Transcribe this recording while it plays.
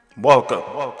Welcome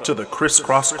to the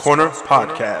Crisscross Corner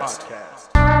Podcast.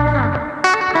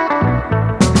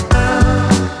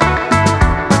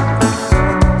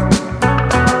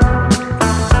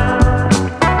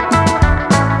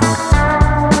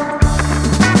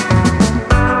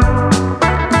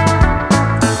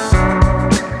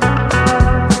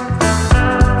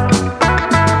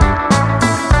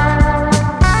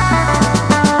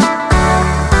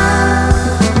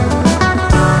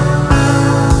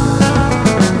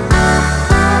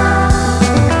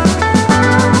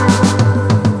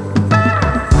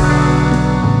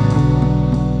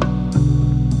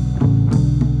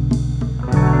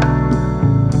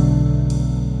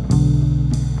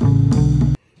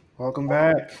 Welcome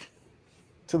back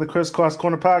to the Crisscross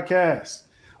Corner Podcast.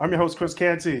 I'm your host, Chris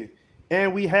Canty,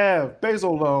 and we have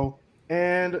Basil Lowe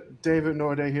and David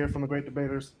Norde here from the Great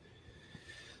Debaters.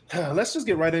 Let's just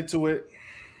get right into it.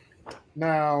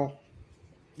 Now,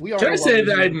 we are. Can I say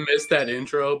that I missed that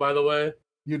intro, by the way?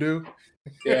 You do?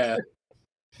 Yeah.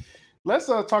 Let's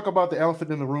talk about the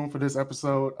elephant in the room for this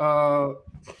episode.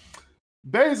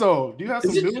 Basil, do you have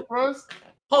some news for us?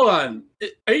 Hold on.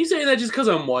 Are you saying that just because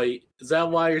I'm white? Is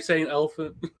that why you're saying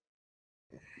elephant?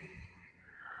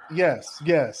 Yes.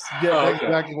 Yeah, Oh, that's okay.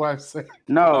 exactly what I'm saying.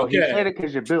 No, he Okay. said it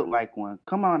because you're built like one.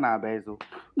 Come on now, Basil.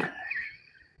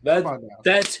 Come on now.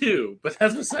 That too, but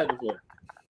that's beside the point.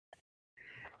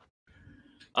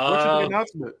 What's your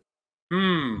announcement?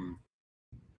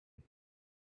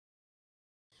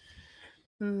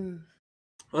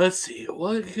 Let's see.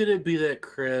 What could it be that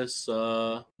Chris?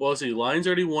 Well, let's see. Lions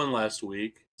already won last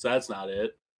week, so that's not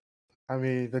it. I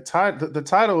mean, the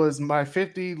title is my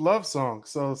 50 love song,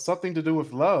 so something to do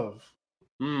with love.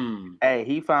 Hey,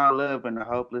 he found love in a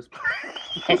hopeless place.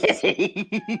 I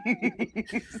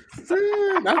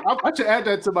should add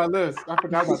that to my list. I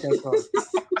forgot about that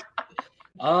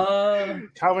song.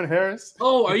 Calvin Harris.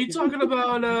 Oh, are you talking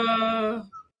about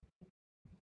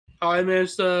how I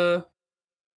managed to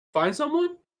find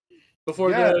someone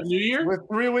before the new year? With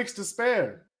 3 weeks to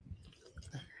spare.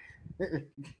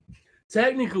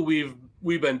 Technically,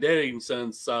 we've been dating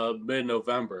since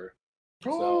mid-November.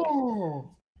 Oh.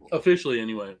 Officially,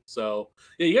 anyway. So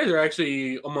yeah, you guys are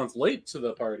actually a month late to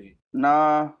the party.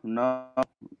 No.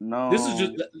 This is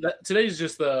just today's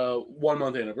just the 1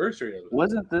 month anniversary of it.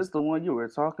 Wasn't this the one you were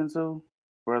talking to?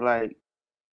 For like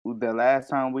the last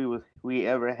time we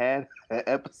ever had an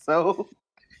episode?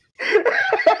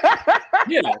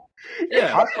 Yeah.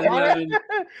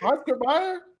 Oscar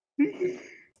Mayer?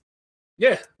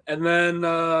 Yeah, and then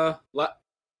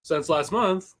since last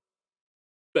month,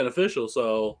 beneficial.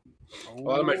 So a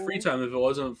lot of my free time, if it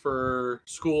wasn't for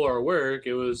school or work,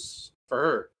 it was for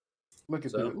her. Look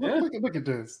at So, this. yeah. Look at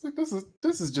this. Look,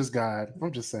 this is just God.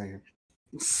 I'm just saying.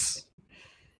 This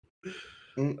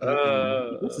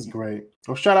is great.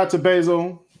 Well, shout out to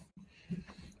Basil.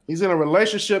 He's in a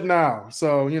relationship now,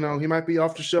 so he might be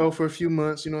off the show for a few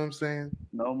months. You know what I'm saying?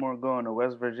 No more going to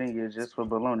West Virginia just for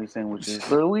bologna sandwiches.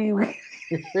 But we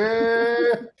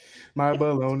my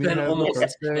bologna. It's been has almost a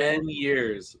birthday. 10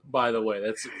 years, by the way.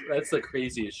 That's the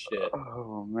craziest shit.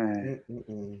 Oh man.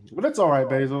 But that's all right,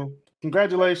 Basil.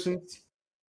 Congratulations.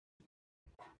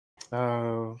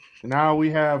 Now we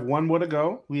have one more to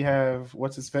go. We have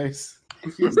what's his face?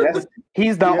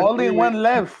 He's the only one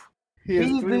left.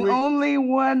 He's the weeks, only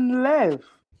one left.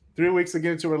 3 weeks to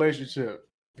get into a relationship.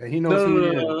 And he knows who he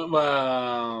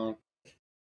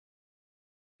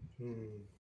is.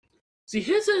 See,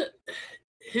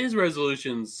 his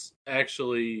resolutions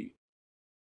actually,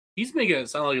 he's making it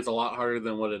sound like it's a lot harder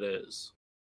than what it is.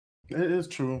 It is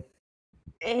true.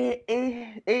 It's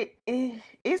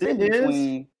in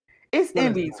between. It's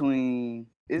in between.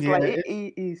 It's Yeah, like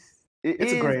it's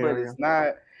it's a gray but area. it's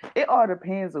not. It all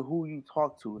depends on who you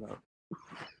talk to, though.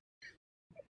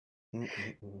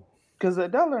 Because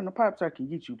 $1 in the pop tart can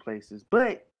get you places,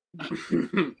 but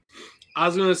I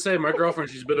was gonna say my girlfriend,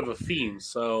 she's a bit of a fiend,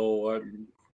 so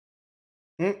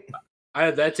I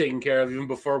had that taken care of even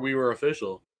before we were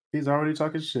official. He's already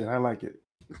talking shit. I like it.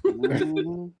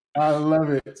 I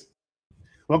love it.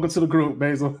 Welcome to the group,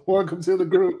 Basil. Welcome to the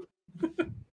group.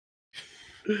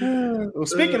 Well,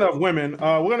 speaking of women,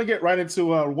 we're gonna get right into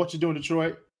what you do in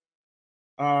Detroit.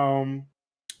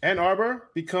 Ann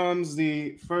Arbor becomes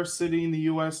the first city in the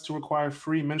U.S. to require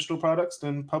free menstrual products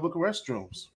in public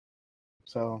restrooms.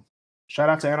 So, shout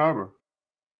out to Ann Arbor.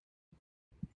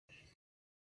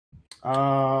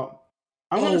 I'm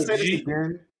going to say this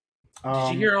again.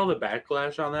 Did you hear all the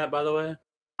backlash on that, by the way?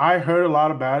 I heard a lot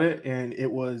about it, and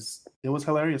it was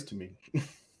hilarious to me.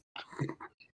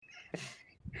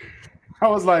 I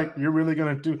was like, "You're really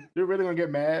gonna get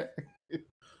mad?"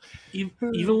 even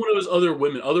when it was other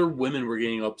women were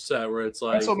getting upset. Where it's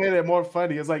like, that's what made it more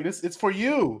funny. It's like this. It's for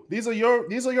you. These are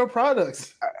your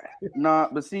products. No,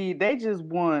 but see, they just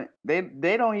want they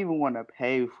don't even want to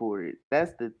pay for it.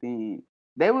 That's the thing.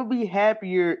 They would be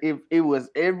happier if it was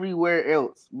everywhere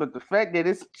else. But the fact that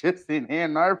it's just in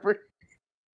Ann Arbor.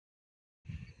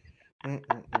 Ann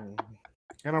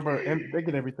Arbor, and they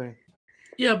get everything.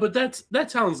 Yeah, but that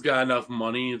town's got enough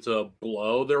money to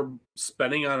blow. They're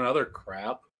spending on other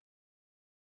crap.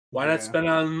 Why not spend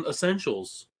on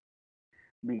essentials?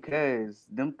 Because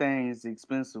them things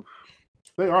expensive.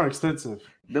 They are expensive.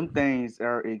 Them things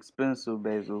are expensive,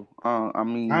 Basil. I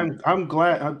mean, I'm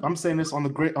glad. I'm saying this on the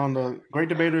great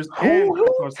debaters.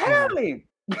 Who's telling?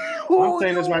 I'm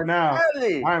saying this right now.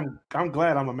 I'm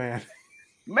glad I'm a man.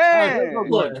 Man,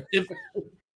 look, if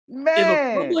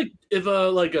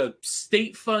a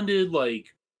state funded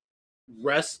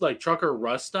trucker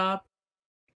rest stop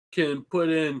can put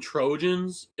in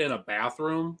Trojans in a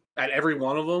bathroom at every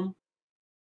one of them,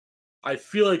 I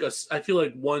feel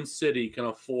like one city can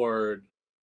afford.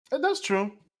 That's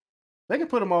true. They can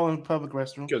put them all in public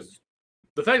restrooms. Because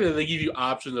the fact that they give you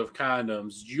options of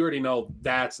condoms, you already know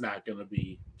that's not going to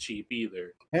be cheap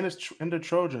either. And it's the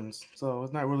Trojans, so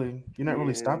it's not really you're not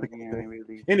really stopping anything.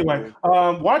 Really, anyway,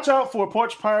 watch out for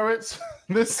porch pirates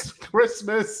this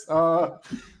Christmas.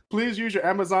 Please use your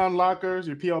Amazon lockers,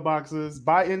 your PO boxes.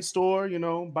 Buy in store,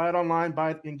 buy it online,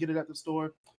 buy it and get it at the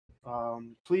store.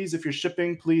 Please, if you're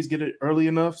shipping, please get it early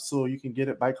enough so you can get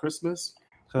it by Christmas.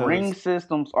 Ring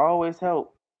systems always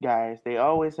help, guys. They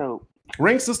always help.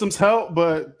 Ring systems help,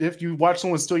 but if you watch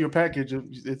someone steal your package,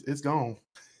 it's gone.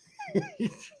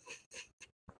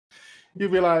 You'll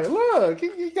be like, look,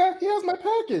 he has my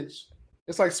package.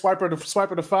 It's like Swiper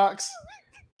the Fox.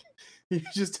 You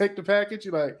just take the package,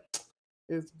 you're like,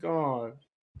 it's gone.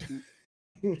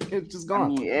 It's just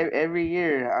gone. I mean, every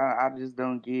year, I just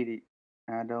don't get it.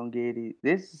 I don't get it.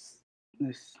 This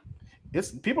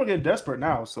it's people are getting desperate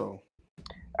now, so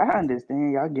I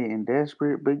understand y'all getting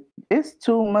desperate, but it's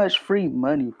too much free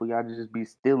money for y'all to just be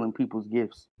stealing people's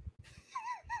gifts.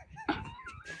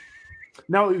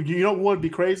 Now, you know what would be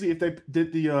crazy if they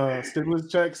did the stimulus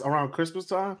checks around Christmas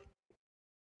time?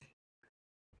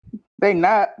 They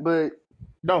not, but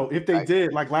no, if they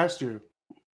did like last year,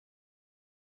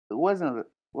 it wasn't.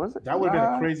 Was it? That would have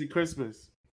been a crazy Christmas.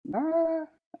 Nah,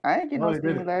 I ain't getting no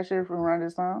stimulus last year from around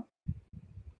this time.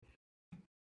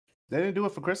 They didn't do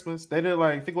it for Christmas. They did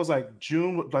I think it was like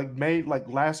June, like May, like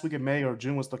last week in May or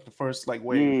June was like the first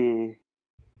wave.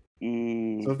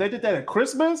 Yeah. So if they did that at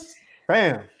Christmas,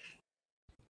 bam.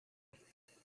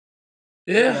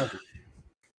 Yeah.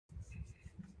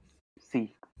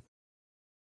 See.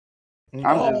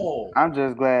 I'm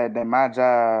just glad that my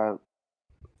job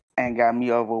ain't got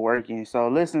me overworking. So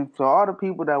listen, for all the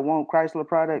people that want Chrysler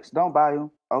products, don't buy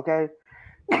them, okay?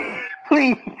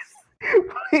 Please.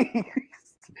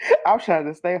 I'm trying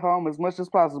to stay home as much as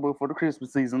possible for the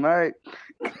Christmas season, all right?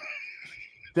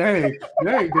 Dang,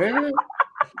 David.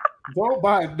 Don't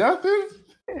buy nothing?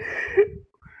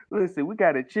 Listen, we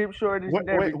got a chip shortage and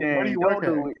everything. Where do you work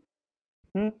at?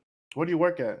 Where do you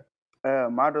work at?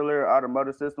 Modular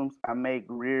Automotive Systems. I make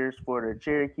rears for the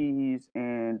Cherokees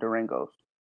and Durangos.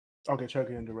 Okay,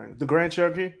 Cherokee and Durango. The Grand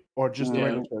Cherokee or just the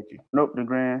regular Cherokee? Nope, the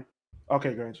Grand.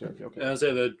 Okay, Grand Cherokee. Okay. I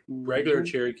say the regular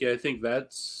Cherokee, I think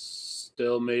that's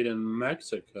still made in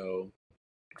Mexico.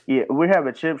 Yeah, we have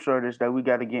a chip shortage that we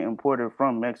got to get imported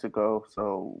from Mexico.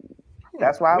 So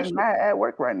that's why I'm not at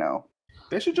work right now.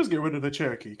 They should just get rid of the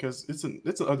Cherokee because it's an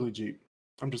ugly Jeep.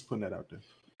 I'm just putting that out there.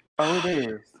 Oh, it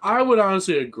is. I would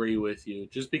honestly agree with you,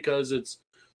 just because it's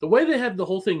the way they have the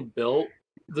whole thing built.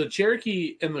 The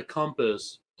Cherokee and the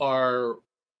Compass are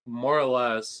more or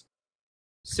less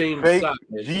same fake size.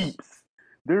 Jeeps.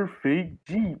 They're fake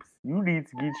Jeeps. You need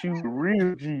to get you a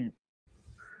real Jeep.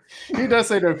 He does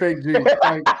say they're fake Jeeps.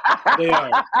 They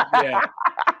are. Yeah.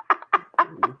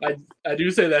 I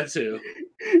do say that too.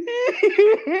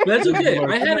 That's okay.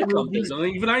 I had a Compass, and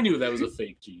even I knew that was a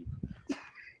fake Jeep.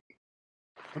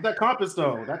 But that Compass,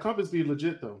 though, be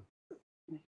legit, though.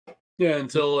 Yeah,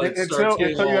 until you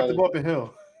have to go up a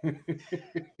hill.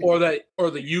 or the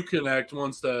Uconnect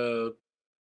wants to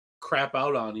crap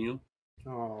out on you.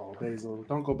 Oh, Basil,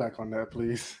 don't go back on that,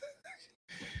 please.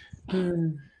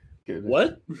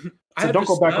 What? So I have don't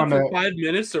go back on for that. 5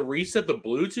 minutes to reset the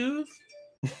Bluetooth?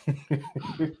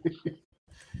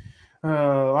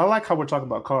 I like how we're talking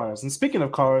about cars. And speaking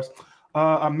of cars,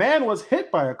 a man was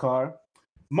hit by a car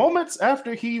moments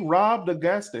after he robbed a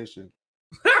gas station.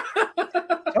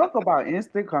 Talk about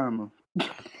instant karma.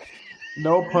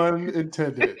 No pun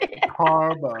intended.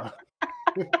 Karma.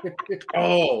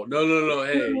 Oh no!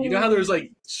 Hey, you know how there's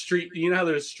like street? You know how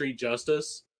there's street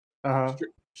justice?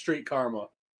 Street karma.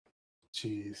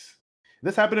 Jeez,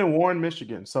 this happened in Warren,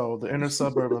 Michigan, so the inner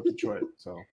suburb of Detroit.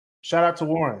 So shout out to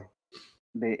Warren.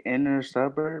 The inner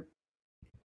suburb.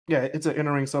 Yeah, it's an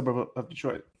entering suburb of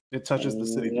Detroit. It touches the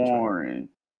city of Detroit. Warren.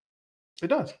 It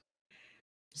does.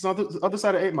 It's on the other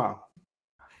side of 8 Mile.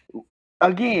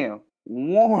 Again,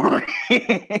 Warren.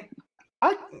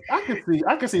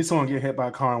 I can see someone get hit by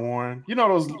a car in Warren. You know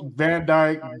those Van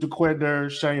Dyke, DeQuinder,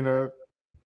 Shayna.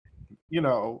 You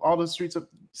know all the streets of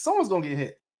someone's gonna get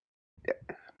hit.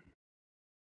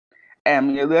 I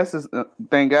mean, that's just,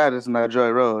 thank God it's not Joy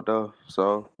Road though.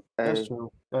 So that's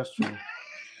true. That's true.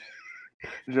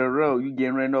 Joy Road, you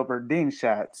getting ran over ding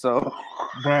shot. So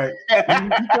right.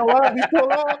 You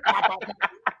pull up.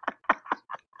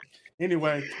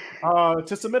 Anyway,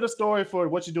 to submit a story for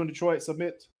What You Do in Detroit,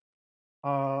 submit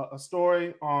a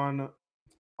story on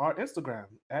our Instagram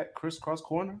at Crisscross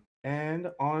Corner and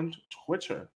on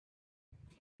Twitter.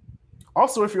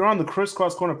 Also, if you're on the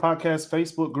Crisscross Corner Podcast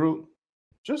Facebook group,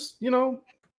 just, join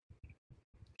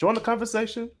the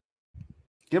conversation.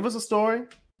 Give us a story.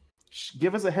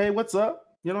 Give us a, hey, what's up?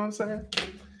 You know what I'm saying?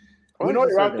 We know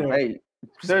you're out there. Hey,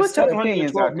 there's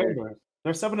 712 members.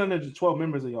 There's 712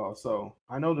 members of y'all, so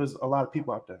I know there's a lot of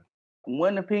people out there.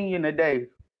 One opinion a day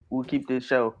will keep this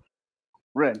show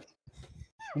running.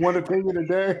 One opinion a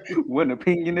day. One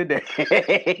opinion a day.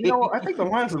 I think the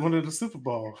Lions are winning the Super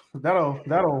Bowl. That'll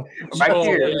right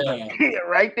there,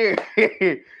 right there.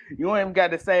 You ain't even got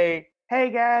to say,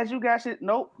 "Hey guys, you got shit."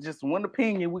 Nope, just one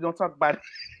opinion. We're gonna talk about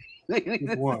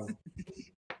it. One.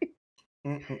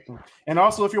 And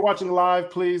also, if you're watching live,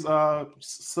 please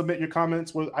submit your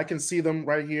comments. I can see them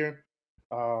right here,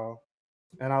 and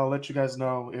I'll let you guys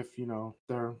know if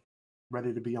they're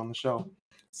ready to be on the show.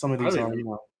 Some of these are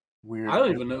weird. I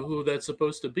don't even know who that's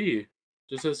supposed to be.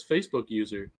 Just says Facebook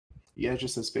user. Yeah, it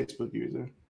just says Facebook user.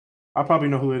 I probably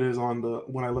know who it is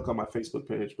when I look on my Facebook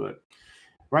page. But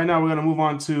right now, we're gonna move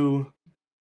on to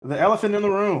the elephant in the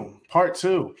room, part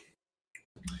 2.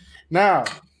 Now.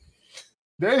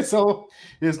 Basil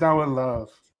is now in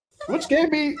love, which gave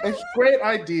me a great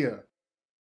idea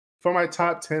for my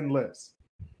top 10 list.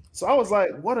 So I was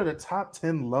like, what are the top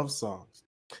 10 love songs?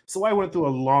 So I went through a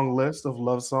long list of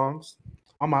love songs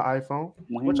on my iPhone,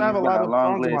 which I have a lot of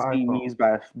songs on my iPhone. He means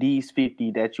by these 50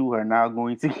 that you are now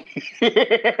going to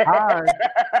get.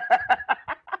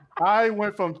 I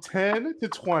went from 10 to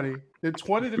 20, then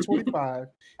 20 to 25,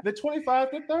 then 25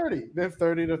 to 30, then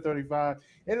 30 to 35.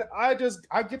 And I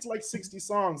get to like 60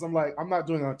 songs. I'm like, I'm not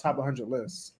doing a top 100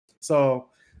 list. So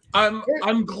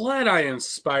I'm glad I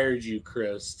inspired you,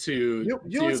 Chris, to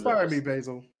You inspired me,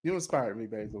 Basil. You inspired me,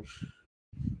 Basil.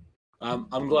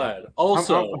 I'm glad.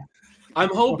 Also,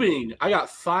 I'm hoping I got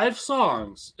 5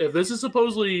 songs. If this is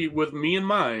supposedly with me in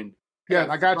mind, yeah,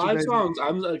 I got 5 songs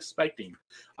I'm expecting.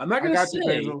 I'm not gonna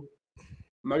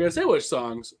say which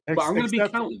songs, but I'm gonna be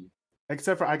counting.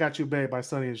 Except for I Got You Babe by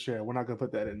Sonny and Cher. We're not gonna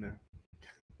put that in there.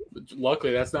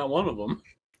 Luckily, that's not one of them.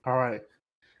 All right.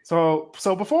 So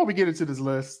before we get into this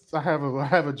list, I have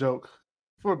a joke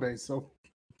for Basil.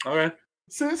 Okay.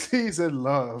 Since he's in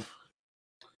love,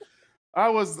 I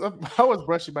was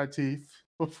brushing my teeth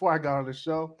before I got on the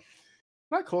show.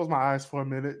 And I closed my eyes for a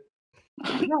minute.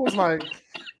 And I was like,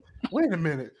 wait a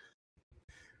minute.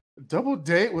 Double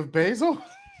date with Basil?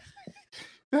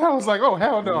 Then I was like, oh,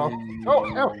 hell no.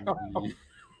 Oh, hell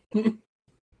no.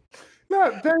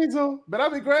 Not Basil, but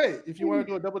that'd be great. If you want to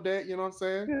do a double date, you know what I'm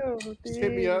saying? Just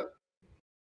hit me up.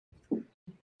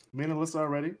 Me and Alyssa are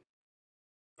ready.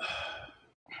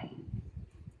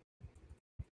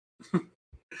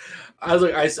 I was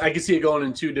like, I can see it going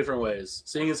in 2 different ways.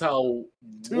 Seeing as how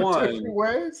Two different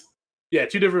ways? Yeah,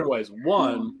 2 different ways.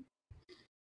 One,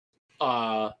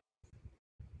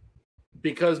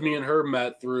 because me and her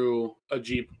met through a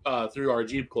Jeep, through our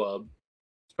Jeep club,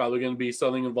 it's probably going to be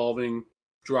something involving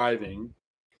driving.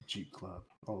 Jeep club.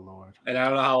 Oh, Lord. And I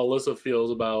don't know how Alyssa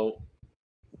feels about.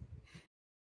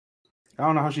 I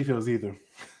don't know how she feels either.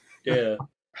 Yeah.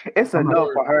 It's a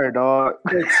no for her, dog.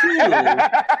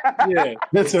 Yeah.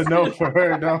 It's a no for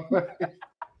her, dog.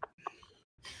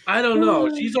 I don't know.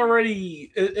 It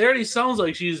already sounds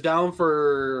like she's down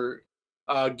for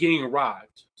getting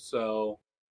rocked. So.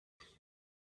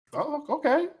 Oh,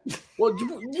 okay. Well,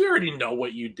 we already know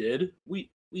what you did.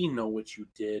 We know what you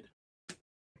did.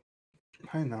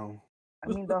 I know. I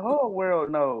mean, the whole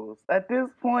world knows. At this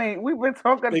point, we've been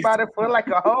talking about it for like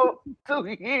a whole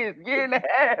 2 years, year and a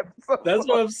half. So. That's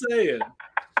what I'm saying.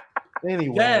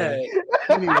 Anyway,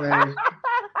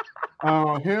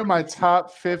 here are my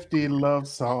top 50 love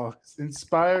songs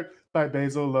inspired by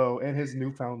Basil Lowe and his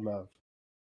newfound love.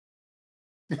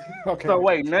 Okay. So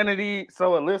wait, none of these.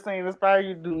 So a list ain't inspired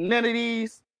you to do none of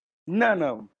these. None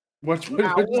of them.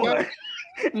 Not one.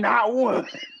 Not one.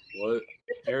 What?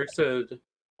 Eric said,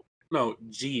 no,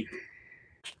 Jeep.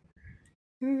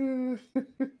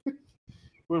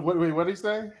 What did he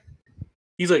say?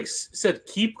 He's like said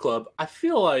Keep Club. I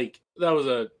feel like that was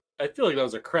a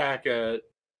crack at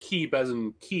keep as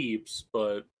in keeps,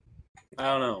 but I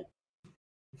don't know.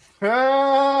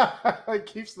 It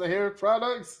keeps the hair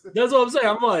products. That's what I'm saying.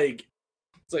 I'm like,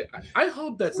 it's like I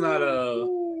hope that's not a.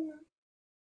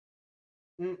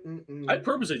 I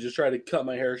purposely just try to cut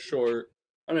my hair short.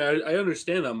 I mean, I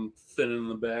understand I'm thin in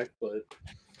the back, but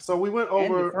so I went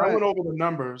over the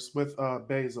numbers with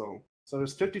Basil. So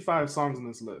there's 55 songs in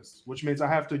this list, which means I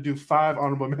have to do 5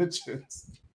 honorable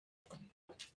mentions.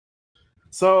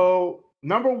 So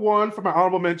number 1 for my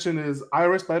honorable mention is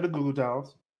Iris by the Goo Goo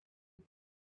Dolls.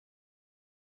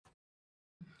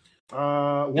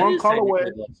 One Call Away.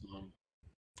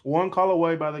 One Call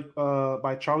Away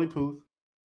by Charlie Puth.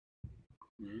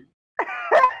 Mm-hmm.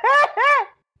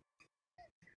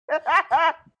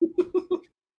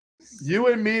 You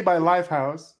and Me by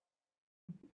Lifehouse.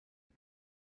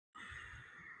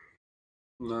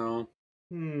 No.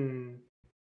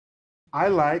 I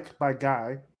Like by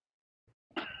Guy.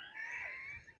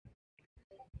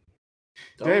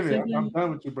 David, I'm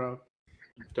done with you, bro.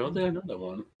 Don't think I know that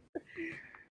one.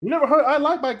 You never heard I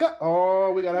Like by Guy?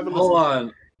 Oh, we gotta have a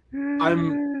listen. Hold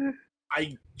on.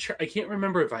 I can't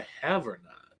remember if I have or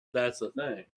not. That's the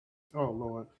thing. Oh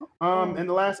Lord. And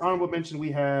the last honorable mention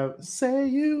we have Say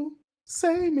You,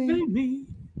 Say Me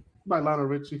by Lionel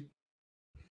Richie.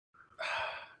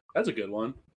 That's a good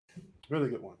one. Really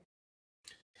good one.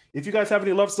 If you guys have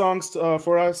any love songs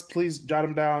for us, please jot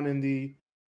them down in the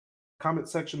comment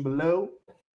section below.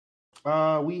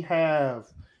 We have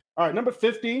number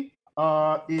 50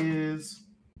 is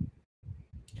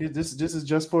this is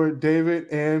just for David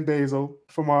and Basil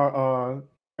from our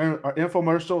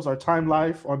infomercials, our Time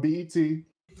Life on BET.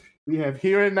 We have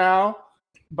Here and Now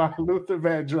by Luther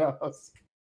Vandross.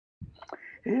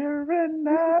 Here and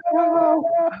now.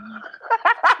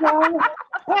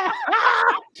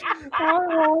 I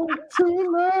want to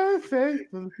learn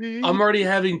faithfully. I'm already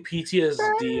having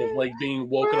PTSD of like being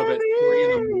woken up at 3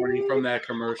 in the morning from that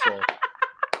commercial.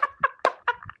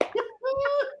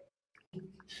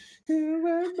 Here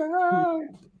and now.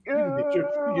 You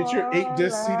get your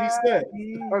 8-disc CD set.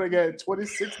 I got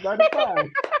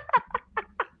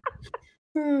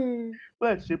 $26.95.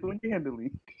 Let's ship them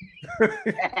handily.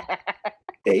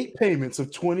 8 payments of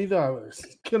 $20. This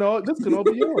can all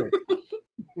be yours.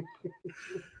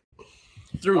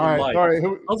 Through Life. Right. I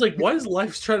was like, why is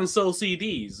Life trying to sell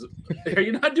CDs? Are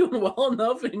you not doing well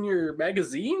enough in your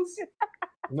magazines?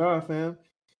 No, fam.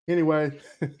 Anyway,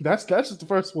 that's just the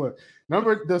first one.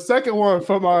 The second one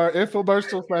from our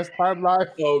infomercial / Time Life.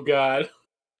 Oh God.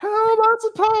 How am I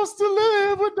supposed to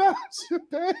live without you,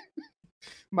 babe?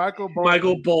 Michael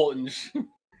Bolton.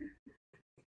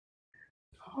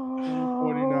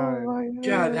 49.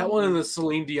 God, that one in the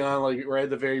Celine Dion, like right at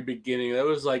the very beginning, that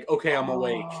was like, okay, I'm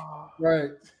awake.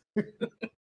 Right.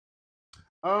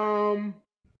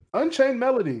 Unchained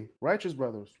Melody, Righteous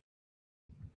Brothers.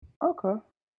 Okay.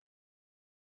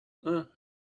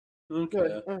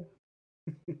 Okay.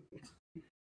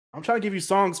 I'm trying to give you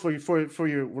songs for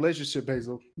your relationship,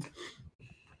 Basil.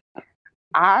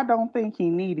 I don't think he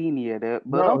need any of that,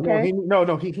 but okay.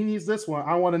 He needs this one.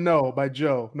 I Want to Know by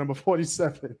Joe, number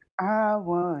 47. I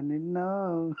want to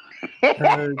know.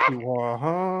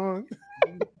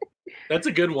 That's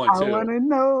a good one too. I want to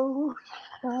know.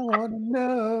 I want to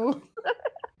know.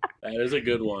 That is a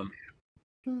good one.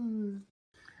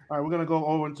 All right, we're gonna go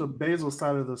over into Basil's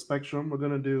side of the spectrum. We're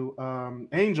gonna do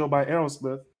 "Angel" by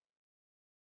Aerosmith.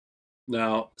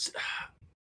 Now,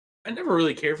 I never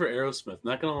really cared for Aerosmith.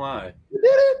 Not gonna lie. You did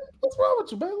it. What's wrong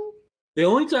with you, Basil? The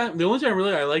only time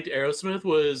really I liked Aerosmith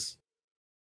was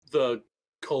the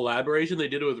collaboration they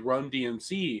did with Run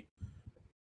DMC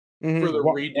for the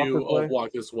redo of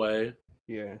Walk This Way.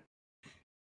 Yeah.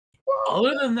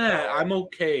 Other than that, I'm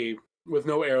okay with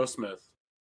no Aerosmith.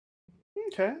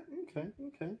 Okay. I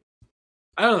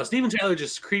don't know. Steven Tyler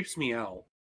just creeps me out.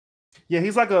 Yeah,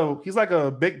 he's like a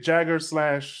Mick Jagger /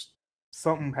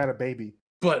 something had a baby,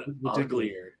 but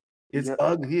uglier. It's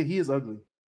ugly. He is ugly.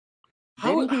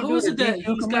 How is it that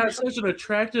he's got such an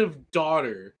attractive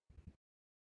daughter,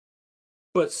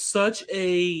 but such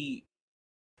a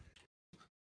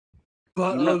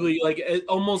ugly, like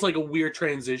almost like a weird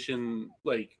transition,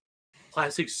 like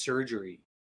plastic surgery.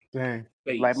 Dang,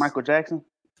 like Michael Jackson.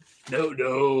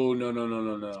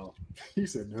 No. He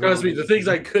said no. Trust me, the things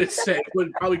I could say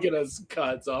would probably get us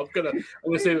cut. So I'm gonna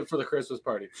save it for the Christmas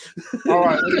party. All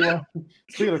right. Anyway,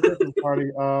 speaking of Christmas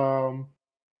party,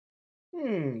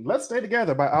 Let's Stay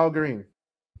Together by Al Green.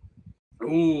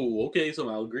 Ooh, okay, so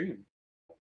Al Green.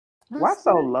 Why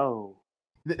so low?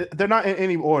 They're not in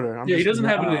any order. He doesn't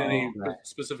have it in any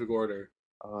specific order.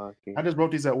 Okay. I just wrote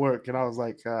these at work, and I was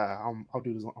like, I'll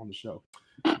do this on the show.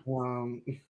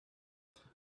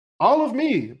 All of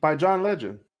Me by John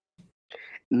Legend.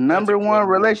 Number one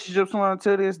relationship song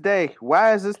to this day.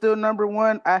 Why is it still number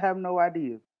one? I have no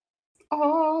idea.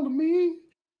 All of me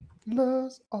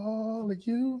loves all of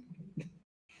you.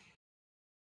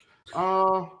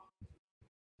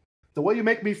 The Way You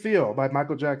Make Me Feel by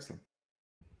Michael Jackson.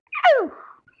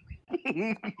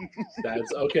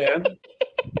 That's okay.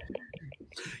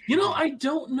 I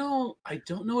don't know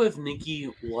if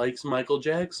Nikki likes Michael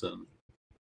Jackson.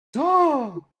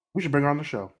 Oh, we should bring her on the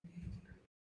show.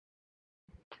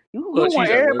 You want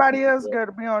everybody else got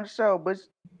to be on the show, but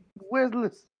where's the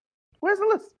list? Where's the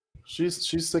list?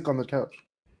 She's sick on the couch.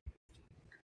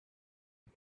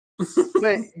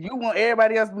 But you want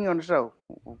everybody else to be on the show.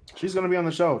 She's gonna be on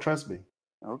the show, trust me.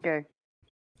 Okay.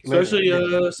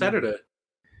 Especially Saturday.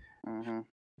 Mm-hmm.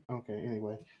 Okay,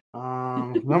 anyway.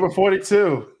 Number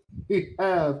 42. We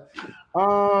have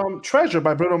Treasure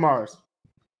by Bruno Mars.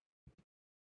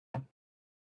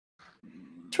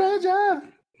 Treasure.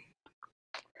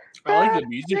 I like the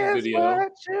music video.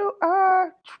 What you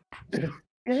are.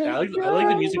 Yeah, I like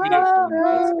the music video.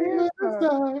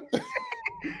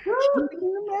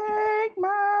 You make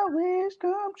my wish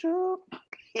come true.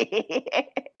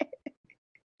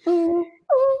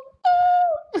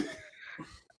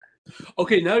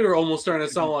 Okay, now you're almost starting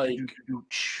to sound like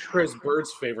Chris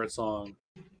Bird's favorite song.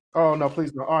 Oh no,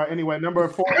 please no. All right, anyway, number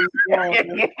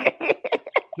 41.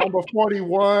 Number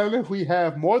 41, we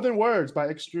have More Than Words by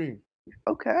Extreme.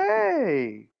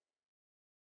 Okay.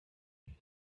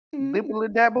 Dibble a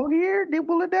dabble here,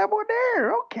 dibble a dabble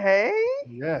there. Okay.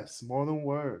 Yes, More Than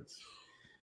Words.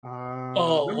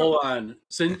 Hold on.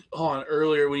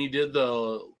 Earlier when you did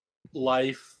the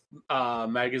Life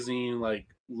magazine, like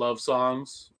love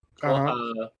songs,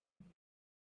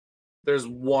 there's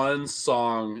one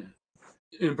song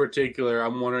in particular.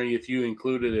 I'm wondering if you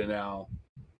included it now,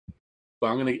 but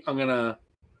I'm gonna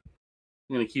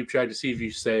keep track to see if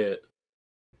you say it.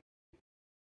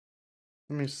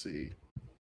 Let me see.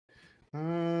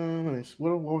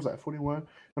 What was that? 41.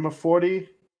 Number 40,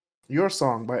 Your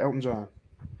Song by Elton John.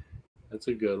 That's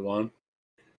a good one.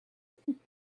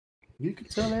 You can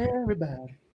tell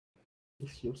everybody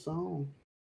it's your song.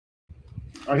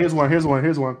 All right, here's one.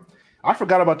 I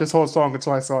forgot about this whole song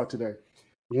until I saw it today.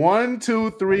 1,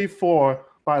 2, 3, 4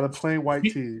 by the Plain White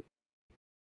T's.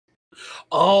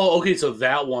 Oh, okay. So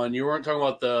that one. You weren't talking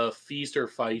about the Feast or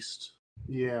Feist.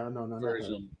 Yeah, no,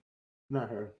 version. Not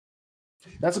her.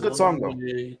 That's a good song though.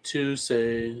 To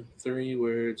say 3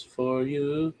 words for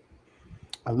you.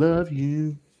 I love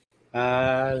you.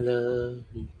 I love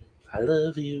you. I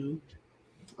love you.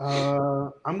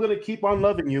 I'm gonna Keep on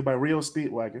Loving You by Rio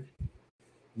Speedwagon.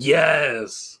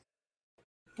 Yes.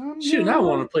 Shoot, now I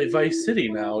want to play Vice City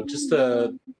now just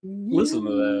to listen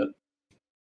to that.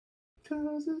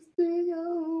 Cause it's the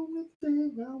only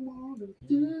thing I want to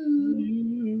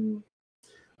do.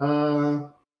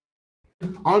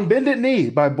 On Bended Knee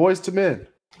by Boyz II Men.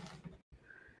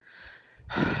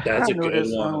 That's a good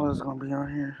this one. song was gonna be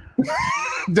on here.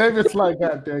 David's like,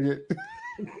 God dang it.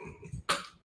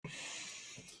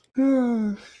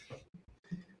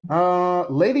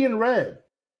 Lady in Red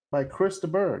by Chris de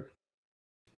Burgh.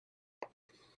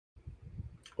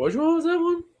 Which one was that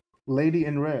one? Lady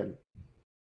in Red.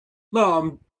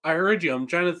 No, I heard you. I'm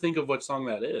trying to think of what song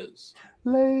that is.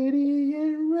 Lady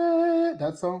in Red.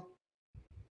 That song?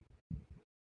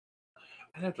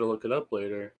 I'd have to look it up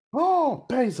later. Oh,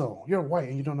 Basil, you're white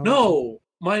and you don't know. No,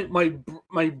 my brain.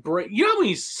 You know how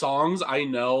many songs I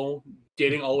know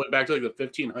dating all the way back to like the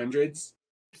 1500s?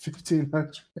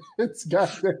 1500s.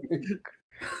 Goddamn.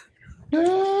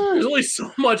 There's only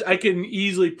so much I can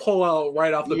easily pull out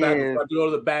right off the bat before I have to go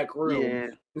to the back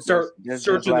room and start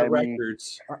searching the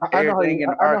records. I know how you, in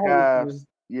the archives.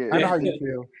 I know how you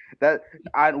feel.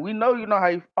 We know you know how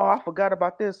you. Oh, I forgot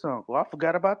about this song. Well, I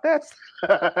forgot about that.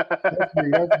 That's me.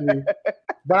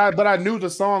 But I knew the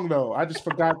song though. I just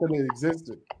forgot that it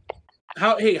existed.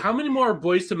 How many more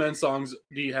Boyz II Men songs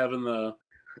do you have in the?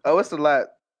 Oh, it's a lot.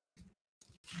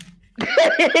 Oh,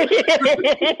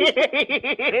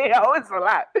 it's a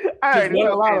lot.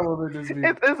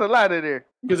 It's a lot in there.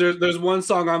 Because there's one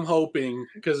song I'm hoping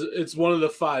because it's one of the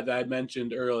 5 that I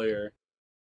mentioned earlier.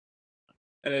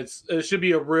 And it should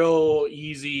be a real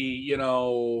easy,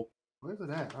 Where's it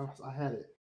at? I had it.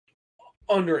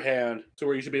 Underhand to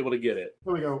where you should be able to get it.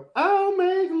 Here we go. I'll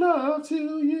make love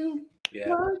to you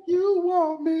like you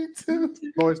want me to.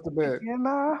 Boys to bed. Can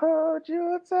I hold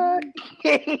you tight?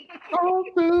 All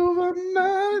through the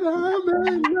night, I'll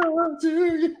make love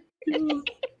to you.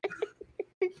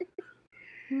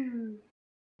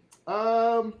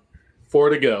 4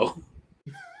 to go.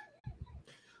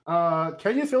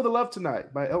 Can You Feel the Love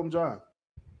Tonight by Elton John.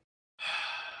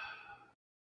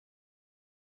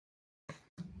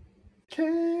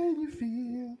 Can you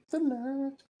feel the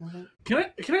love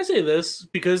tonight? Can I say this?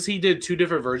 Because he did 2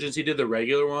 different versions. He did the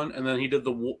regular one, and then he did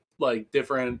the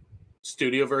different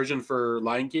studio version for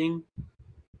Lion King.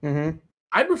 Mm-hmm.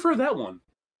 I prefer that one.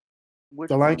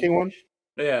 The Lion King one?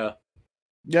 Yeah.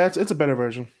 Yeah, it's a better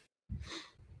version.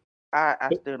 I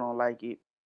still don't like it.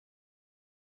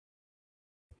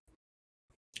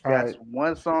 That's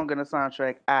one song in the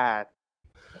soundtrack I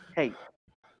hate.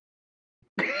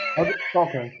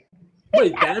 Okay.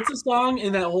 Wait, that's a song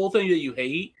in that whole thing that you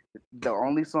hate? The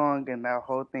only song in that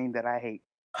whole thing that I hate.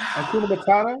 Hakuna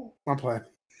Matata? I'm playing.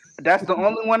 That's the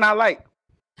only one I like.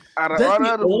 That's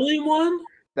the only one?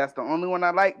 That's the only one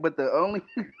I like, but the only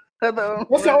other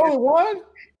What's the only one?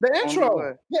 The intro.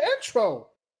 One. The intro.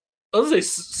 I was going to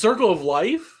say Circle of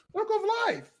Life? Circle of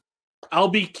Life. I'll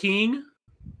Be King?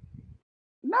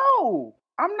 No,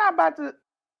 I'm not about to.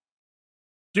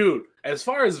 Dude, as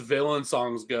far as villain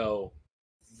songs go,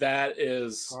 that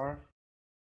is.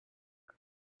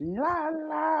 La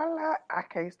la la. I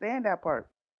can't stand that part.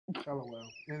 LOL.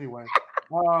 Anyway.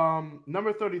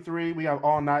 Number 33, we have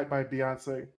All Night by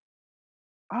Beyonce.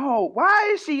 Oh,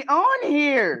 why is she on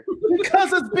here?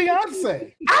 Because it's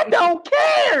Beyonce. I don't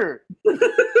care.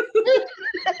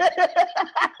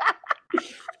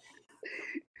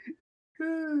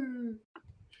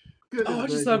 I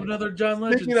just have another John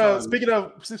Legend song.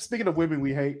 Speaking of women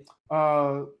we hate,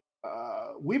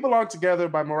 We Belong Together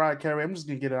by Mariah Carey. I'm just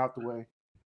gonna get it out the way.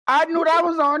 I knew that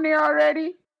was on there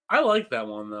already. I like that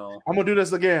one though. I'm gonna do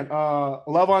this again.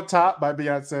 Love on Top by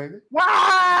Beyonce.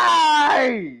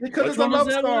 Why? Because it's a love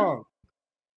song.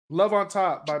 Love on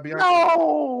Top by Beyonce.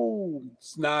 No,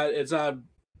 it's not.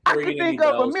 I could think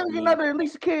of a million other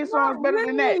Alicia Keys songs better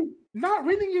than that. Not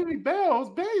ringing any bells,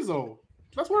 Basil.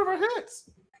 That's one of her hits.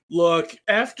 Look,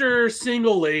 after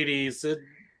Single Ladies,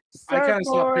 I kind of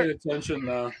stopped paying attention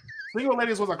now. Single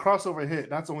Ladies was a crossover hit.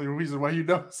 That's the only reason why you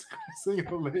know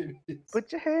Single Ladies.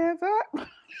 Put your hands up.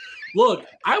 Look,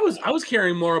 I was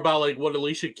caring more about like what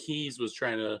Alicia Keys was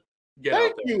trying to get out there.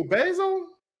 Thank you, Basil.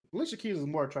 Alicia Keys is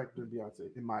more attractive than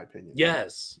Beyonce, in my opinion.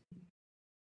 Yes.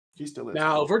 She still is.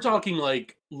 Now, if we're talking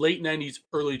like late 90s,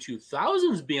 early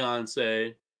 2000s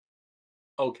Beyonce,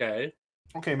 okay.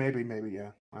 Okay, maybe,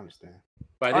 yeah. I understand.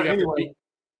 But I think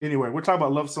anyway, we're talking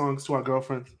about love songs to our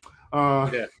girlfriends.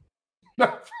 Yeah.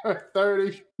 Number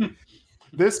 30.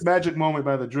 This Magic Moment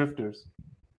by the Drifters.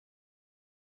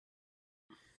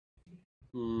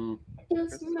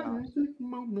 This magic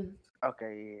moment.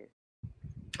 Okay, yeah.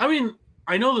 I mean,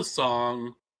 I know the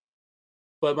song,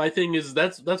 but my thing is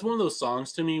that's one of those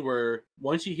songs to me where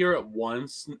once you hear it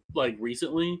once, like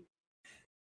recently,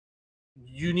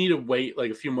 you need to wait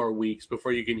like a few more weeks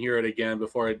before you can hear it again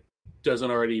before it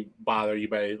doesn't already bother you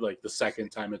by like the second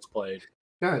time it's played.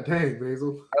 God dang,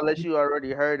 Basil. Unless you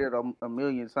already heard it a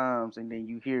million times and then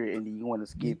you hear it and then you want to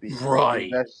skip it.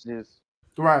 Right. That's just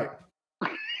right.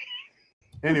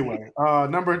 Anyway,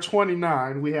 number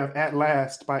 29, we have At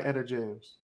Last by Etta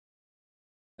James.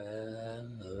 At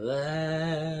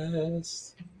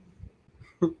last.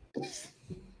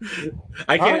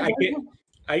 I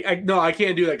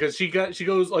can't do that because she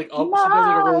goes like up, she does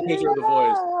like a roller coaster with the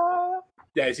voice.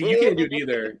 Yeah, see, you can't do it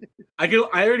either. I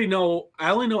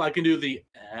only know I can do the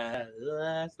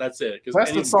that's it.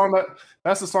 That's the song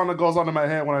that goes on in my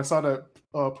head when I saw that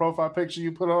profile picture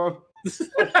you put on.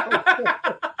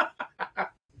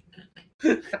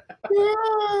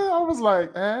 I was like,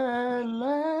 at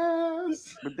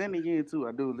last. But then again, too,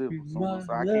 I do live with someone,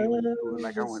 so I can't really do it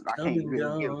like I want. I can't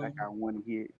really get it like I want to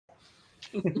hear it.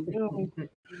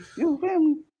 You feel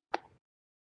me?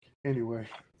 Anyway,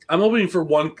 I'm hoping for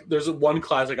one. There's one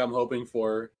classic I'm hoping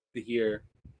for to hear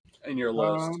in your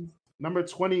list. Number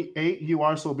 28, You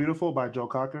Are So Beautiful by Joe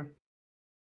Cocker.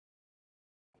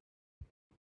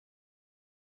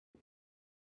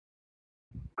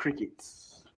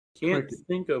 Crickets. Can't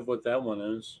think of what that one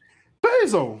is.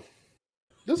 Basil,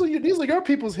 these are your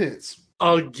people's hits.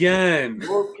 Again.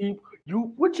 Your people.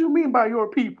 What you mean by your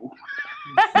people?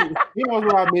 He knows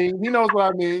what I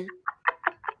mean.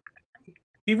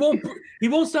 He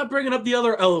won't stop bringing up the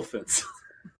other elephants.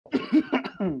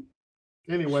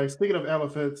 Anyway, speaking of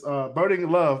elephants, Burning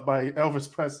Love by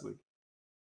Elvis Presley.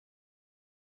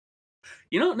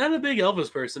 Not a big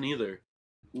Elvis person either.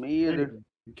 Me either. Hey,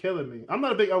 you're killing me. I'm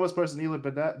not a big Elvis person either,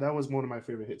 but that was one of my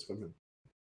favorite hits from him.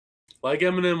 Like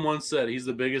Eminem once said, he's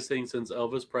the biggest thing since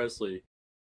Elvis Presley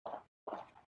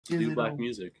to do black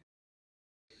music.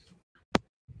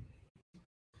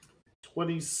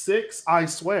 26, I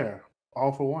Swear,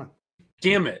 All for One.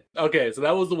 Damn it. Okay, so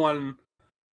that was the one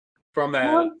from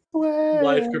that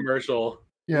Life commercial.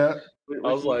 Yeah.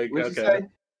 I was like, What'd you okay. say?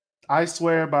 I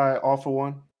Swear by All for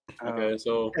One. Okay,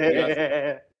 so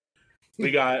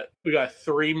we got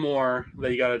 3 more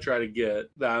that you got to try to get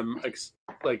that I'm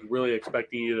really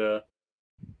expecting you to.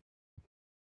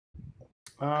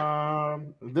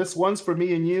 This One's for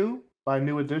Me and You by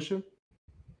New Edition.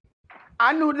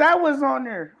 I knew that was on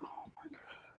there.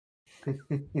 Oh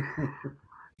my God.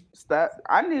 Stop!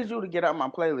 I need you to get out my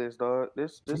playlist, dog. I'm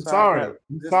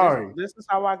sorry. This is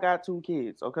how I got 2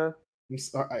 kids. Okay. I'm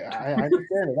sorry. I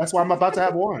understand it. That's why I'm about to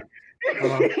have one.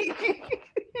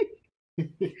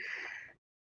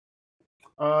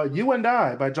 You and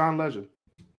I by John Legend.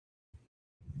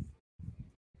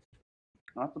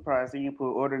 I'm surprised you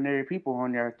put Ordinary People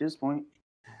on there at this point.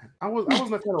 I was not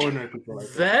kind of Ordinary People like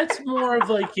that. That's more of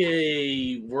like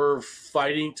we're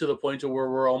fighting to the point to where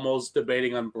we're almost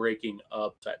debating on breaking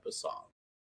up type of song.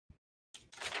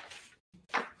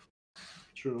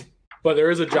 True. But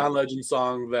there is a John Legend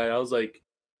song that I was like,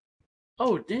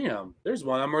 oh damn, there's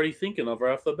one I'm already thinking of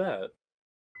right off the bat.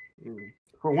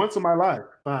 For Once in My Life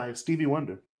by Stevie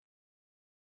Wonder.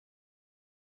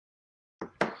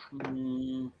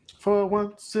 For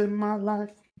once in my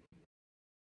life,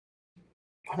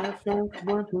 I found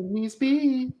one who needs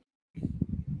me.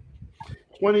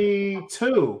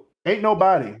 22, Ain't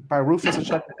Nobody by Rufus and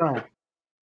Chaka Khan.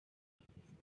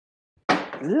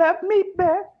 Love me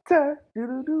better.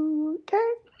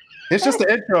 Okay. It's just the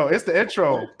intro. It's the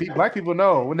intro. Black people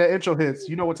know when that intro hits.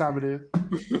 You know what time it is.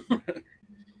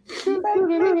 Make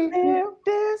me feel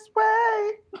this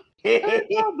way. Ain't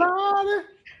nobody.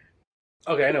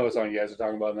 Okay, I know what song you guys are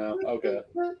talking about now. Okay.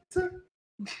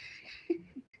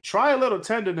 Try a Little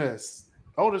Tenderness.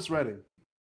 Otis Redding.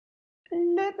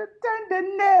 Little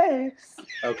tenderness.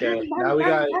 Okay. Now we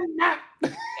got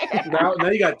now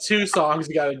you got 2 songs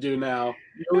you gotta do now.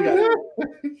 You only got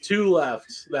 2 left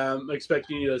that I'm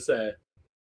expecting you to say.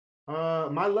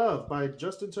 My Love by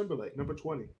Justin Timberlake, number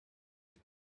 20.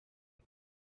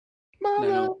 My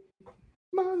love.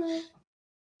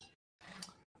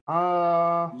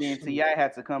 Then T.I.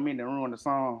 had to come in and ruin the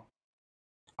song.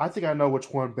 I think I know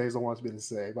which one Basil wants me to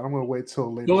say, but I'm going to wait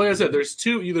till later. No, like I said, there's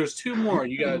 2 more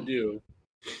you got to do.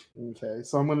 Okay,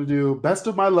 so I'm going to do Best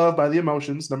of My Love by The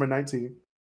Emotions, number 19.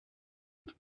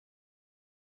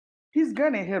 He's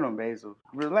going to hit him, Basil.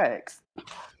 Relax.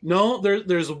 No,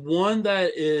 there's one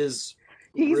that is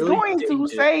He's really going dated. to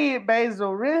say it,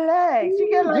 Basil. Relax.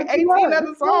 You got like 18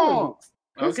 other songs.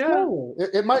 Okay. Cool.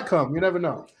 It might come. You never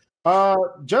know.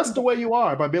 Just the Way You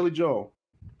Are by Billy Joel.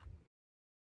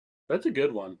 That's a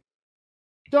good one.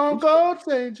 Don't go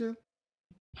changing.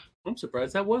 I'm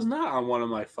surprised that was not on one of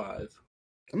my 5.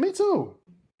 Me too.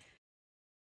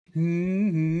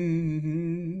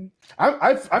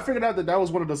 I figured out that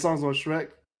was one of the songs on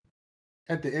Shrek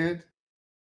at the end.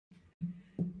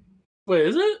 Wait,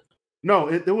 is it? No,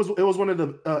 it was one of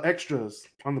the extras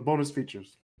on the bonus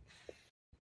features.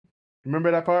 Remember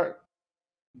that part?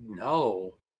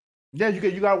 No. Yeah, you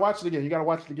gotta watch it again. You gotta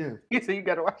watch it again. So you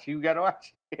gotta watch. You gotta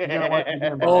watch. You gotta watch it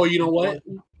again, Oh, you know what?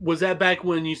 Was that back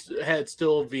when you had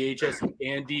still VHS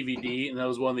and DVD, and that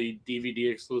was one of the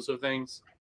DVD exclusive things?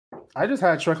 I just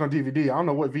had Shrek on DVD. I don't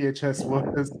know what VHS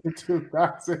was in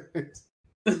 2000.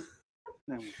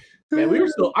 Man,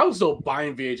 I was still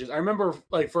buying VHS. I remember,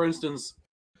 like, for instance,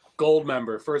 Gold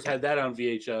Member first had that on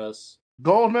VHS.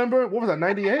 Gold Member? What was that,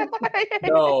 98?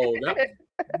 No.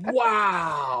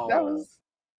 Wow.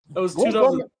 That was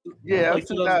 2000. Yeah, like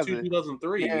 2002,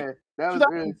 2003. Yeah, that was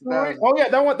early 2003. Oh yeah,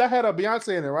 that had a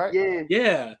Beyonce in it, right? Yeah.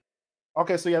 Yeah.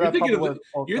 Okay, so yeah, You're that thinking probably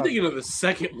was. You're thinking of the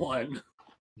second one.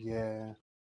 Yeah.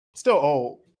 Still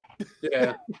old.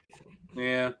 Yeah.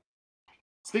 Yeah.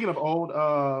 Speaking of old,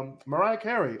 Mariah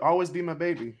Carey, Always Be My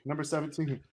Baby, number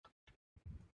 17.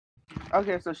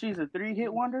 Okay, so she's a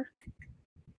 3-hit wonder?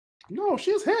 No,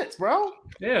 she's hits, bro.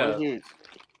 Yeah.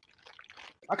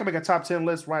 I can make a top 10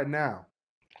 list right now.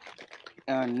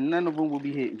 None of them will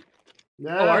be hitting.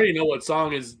 Yeah. Oh, I already know what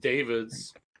song is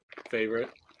David's favorite.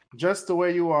 Just the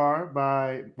Way You Are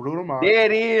by Bruno Mars. There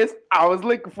it is. I was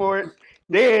looking for it.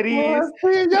 There it is.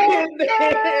 There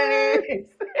it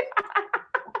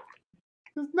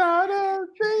is. It's not a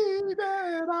thing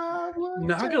that I would.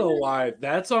 Not gonna lie,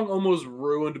 that song almost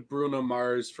ruined Bruno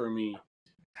Mars for me.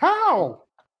 How?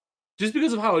 Just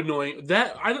because of how annoying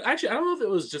that. I don't know if it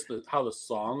was just how the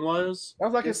song was. That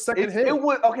was like his second hit. It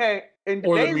was okay. In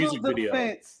Or the Basil's music video.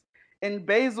 defense, in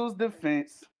Basil's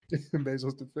defense,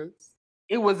 defense.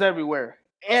 it was everywhere.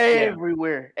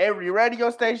 Everywhere. Every radio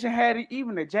station had it.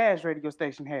 Even the jazz radio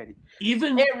station had it.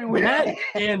 Even everywhere. That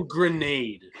and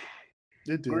Grenade.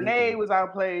 Grenade was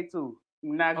outplayed too.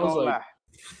 I'm not gonna lie.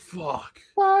 Fuck.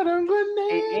 In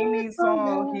any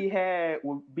song he had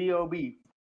with B.O.B.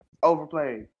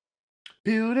 overplayed.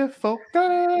 Beautiful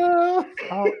girl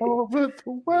all over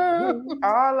the world.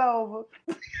 All over.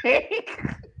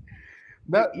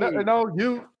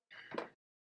 You.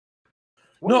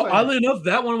 No, oddly enough,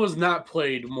 that one was not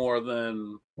played more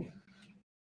than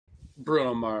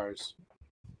Bruno Mars.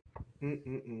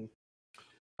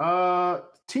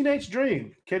 Teenage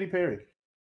Dream, Katy Perry.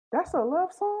 That's a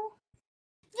love song?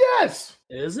 Yes.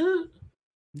 Is it?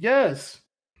 Yes.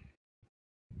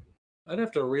 I'd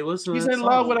have to re-listen. He's in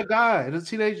love with a guy. It's a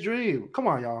teenage dream. Come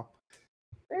on, y'all.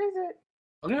 Is it?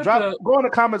 Go in the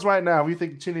comments right now if you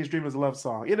think Teenage Dream is a love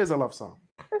song. It is a love song.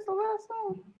 It's a love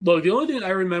song. Look, the only thing I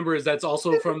remember is that's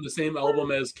also from the same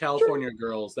album as California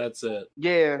Girls. That's it.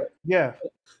 Yeah.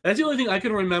 That's the only thing I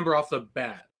can remember off the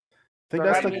bat.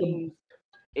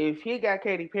 If he got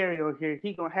Katy Perry on here,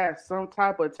 he gonna have some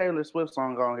type of Taylor Swift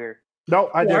song on here. No,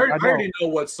 I already know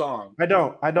what song. I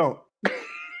don't.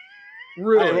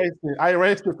 Really? I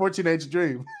erased it for Teenage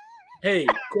Dream. Hey,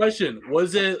 question.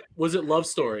 Was it Love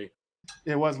Story?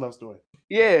 It was Love Story.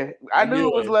 Yeah, I knew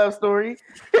it was Love Story.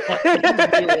 I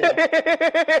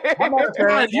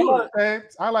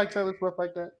like Taylor Swift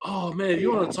like that. Oh man,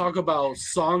 you want to talk about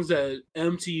songs that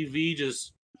MTV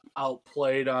just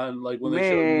outplayed on like when they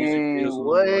showed music videos?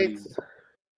 What?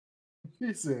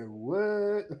 He said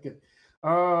what? Okay.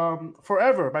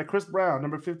 Forever by Chris Brown,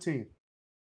 number 15.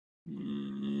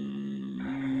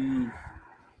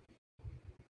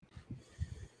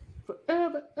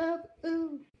 Forever, ever,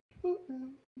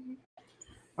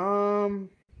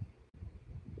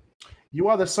 You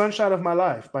Are the Sunshine of My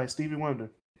Life by Stevie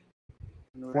Wonder.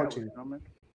 14.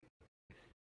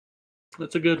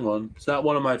 That's a good one. It's not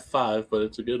one of my 5, but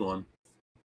it's a good one.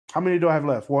 How many do I have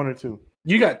left? 1 or 2?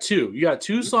 You got 2. You got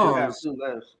 2 songs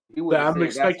that I'm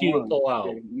expecting you to pull out.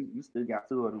 You still got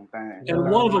 2 of them things. And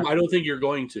one of them, I don't think you're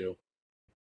going to.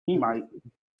 He might.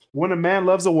 When a Man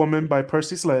Loves a Woman by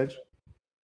Percy Sledge.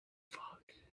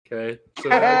 Okay. So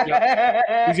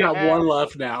he's got 1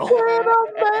 left now.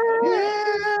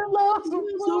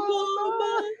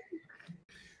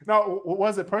 No,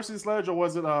 was it Percy Sledge or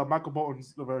was it Michael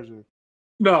Bolton's version?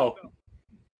 No.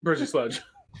 Percy Sledge.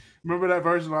 Remember that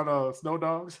version on Snow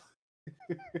Dogs?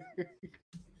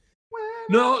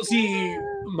 No, see,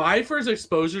 my first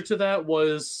exposure to that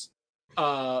was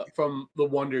from the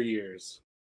Wonder Years.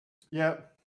 Yep.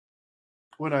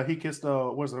 When he kissed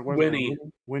Winnie.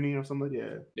 Winnie or something.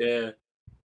 Yeah.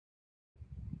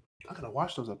 I gotta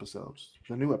watch those episodes.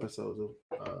 The new episodes of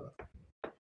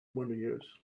Wonder Years.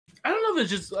 I don't know if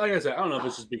it's just like I said, I don't know if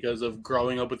it's just because of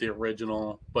growing up with the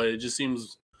original, but it just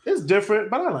seems it's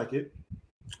different, but I like it.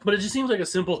 But it just seems like a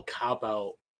simple cop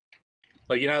out.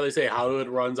 Like, you know how they say Hollywood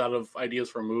runs out of ideas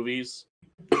for movies?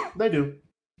 They do.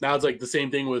 Now it's like the same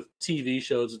thing with TV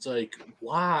shows. It's like,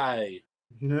 why?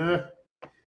 Yeah.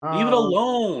 Leave it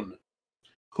alone.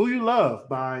 Who You Love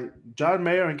by John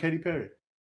Mayer and Katy Perry.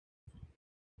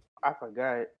 I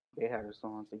forgot they had a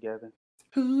song together.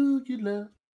 Who You Love.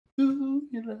 Who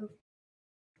You Love.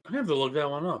 I have to look that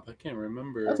one up. I can't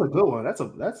remember. That's a good one. That's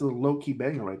a low-key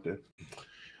banger right there.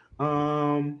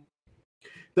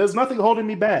 There's Nothing Holding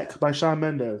Me Back by Shawn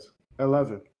Mendes.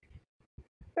 11.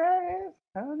 There's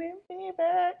holding me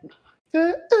back.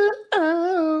 There's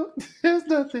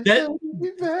nothing holding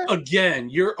me back. Again,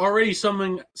 you're already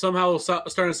somehow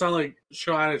starting to sound like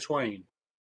Shania Twain.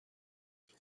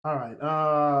 All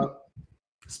right.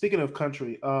 Speaking of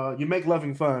country, You Make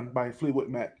Loving Fun by Fleetwood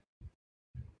Mac.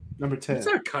 Number 10. It's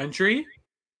not country.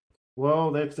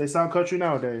 Well, they sound country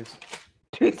nowadays.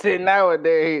 He said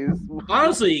nowadays.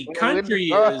 Honestly,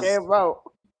 country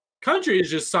is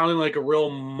just sounding like a real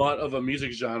mutt of a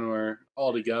music genre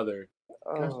altogether.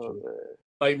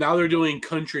 Like now they're doing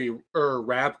country or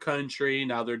rap country.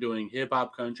 Now they're doing hip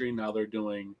hop country. Now they're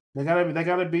doing. They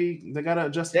gotta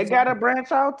adjust. They gotta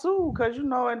branch out too, cause and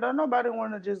don't nobody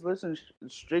want to just listen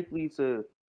strictly to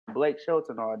Blake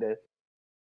Shelton all day.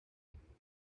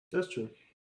 That's true.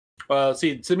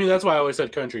 See, to me, that's why I always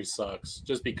said country sucks,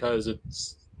 just because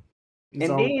it's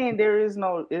then there is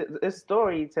no it's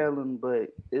storytelling,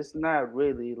 but it's not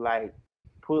really like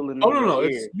pulling. Oh on no, your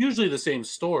it's ear. usually the same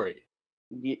story.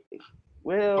 Yeah.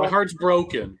 Well, My heart's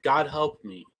broken. God help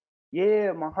me.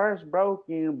 yeah, my heart's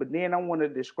broken, but then I want to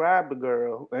describe the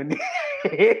girl. And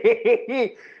Fuck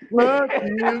you,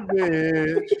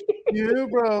 bitch. You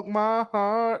broke my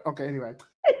heart. Okay, anyway.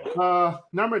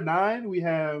 Number 9, we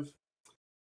have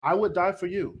I Would Die for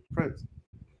You, Prince.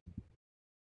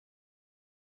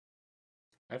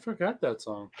 I forgot that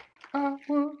song. I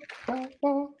would die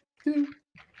for you.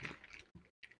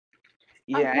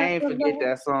 Yeah, I ain't forget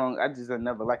that song. I just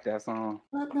never liked that song.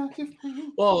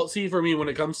 Well, see, for me, when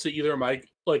it comes to either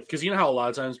because you know how a lot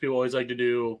of times people always like to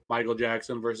do Michael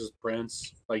Jackson versus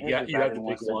Prince. Like, yeah, you have to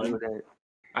pick one.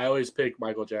 I always pick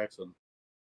Michael Jackson.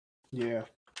 Yeah.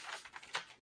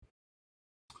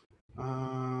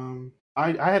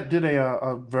 I did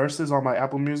a verses on my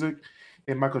Apple Music,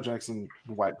 and Michael Jackson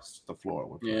wipes the floor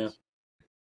with Prince.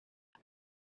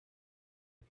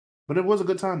 But it was a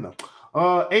good time though.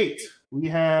 8, we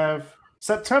have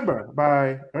September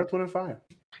by Earth, Wind, and Fire.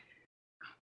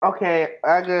 Okay,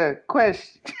 I got a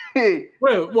question. Wait,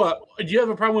 what? Do you have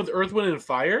a problem with Earth, Wind, and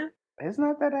Fire? It's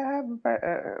not that I have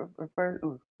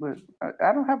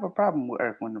I don't have a problem with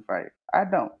Earth, Wind, and Fire. I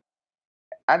don't.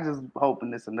 I just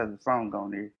hoping there's another song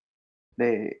on there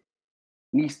that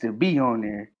needs to be on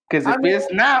there. Because if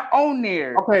it's not on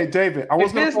there, okay, David,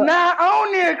 not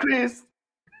on there, Chris,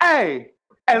 hey,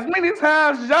 as many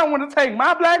times as y'all want to take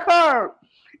my black card,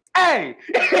 hey,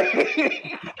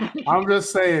 I'm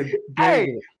just saying,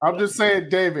 David. I'm just saying,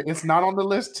 David. It's not on the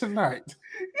list tonight.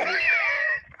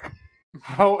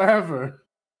 However,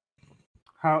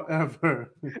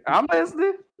 I'm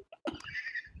listening.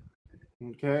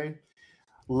 Okay,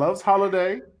 Love's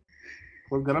Holiday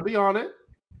was gonna be on it.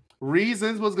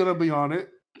 Reasons was gonna be on it.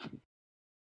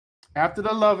 After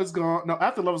the Love is Gone. No,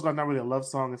 After Love is Gone, not really a love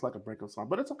song. It's like a breakup song,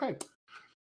 but it's okay.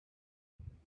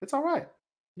 It's all right.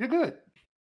 You're good.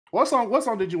 What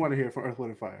song did you want to hear from Earth,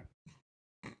 Wind, and Fire?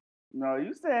 No,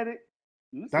 you said it.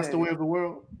 That's the way of the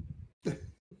world.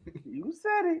 You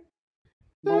said it.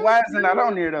 But why is it not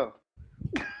on there though?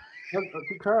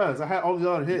 Because I had all the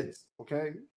other hits.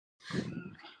 Okay.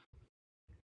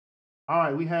 All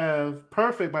right, we have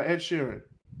Perfect by Ed Sheeran.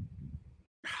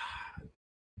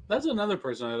 That's another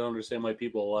person I don't understand why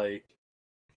people like.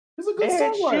 He's a good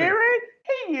Ed songwriter. Sheeran?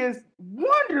 He is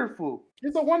wonderful.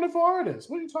 He's a wonderful artist.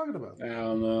 What are you talking about? I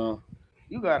don't know.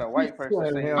 You got a white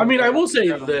person saying. I mean, I will say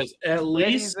this. At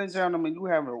Ladies least, and gentlemen, you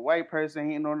have a white person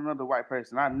hating on another white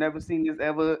person. I've never seen this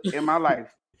ever in my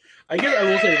life. I guess I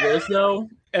will say this though.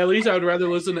 At least I would rather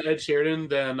listen to Ed Sheeran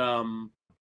than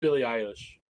Billie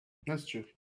Eilish. That's true.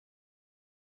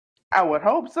 I would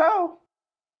hope so.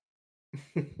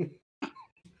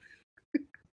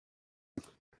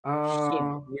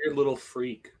 Some weird little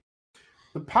freak.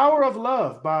 The Power of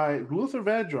Love by Luther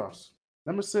Vandross.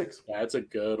 Number 6. That's a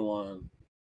good one.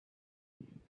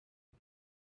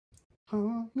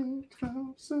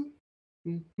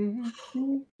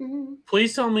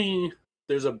 Please tell me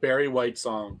there's a Barry White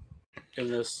song in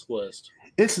this list.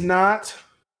 It's not.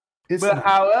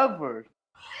 However,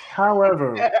 for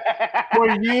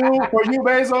you,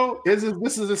 Basil, this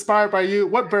is inspired by you.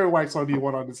 What Barry White song do you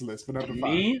want on this list for number 5?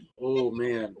 Me? Oh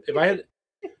man, if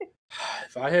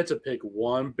I had to pick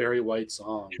one Barry White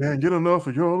song, can't get enough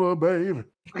of your little baby.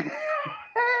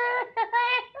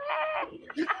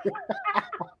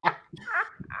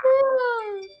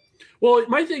 Well,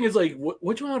 my thing is like,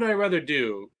 which one would I rather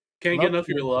do? Can't get enough of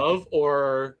your love,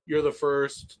 or You're the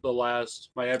First, the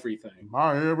Last, My Everything.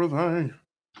 My everything.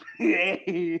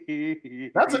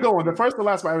 That's a good one. The First, the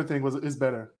Last, My Everything is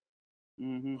better.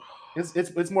 Mm-hmm.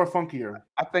 It's more funkier.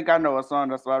 I think I know a song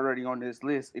that's already on this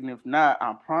list, and if not,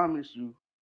 I promise you,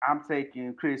 I'm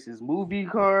taking Chris's movie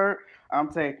card.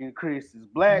 I'm taking Chris's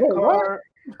black card.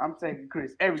 I'm taking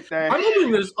Chris everything. I'm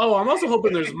hoping there's. Oh, I'm also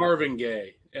hoping there's Marvin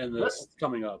Gaye in this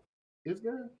coming up. Is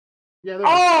there? Yeah.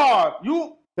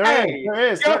 There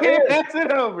is. Go ahead, that's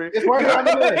it over. It's right here on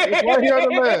the list. It's right here on the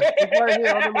list.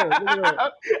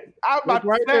 I'm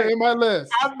right there in my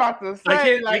list. I was about to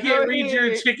say. I can't read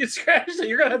your chicken scratch. So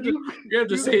you're gonna have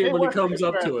to say it when it comes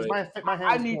up to it.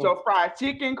 I need your fried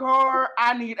chicken card.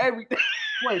 I need everything.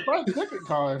 Wait, fried chicken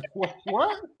card? What?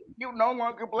 You no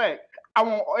longer black. I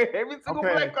want every single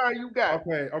black card you got.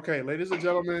 Okay, ladies and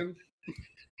gentlemen.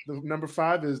 The number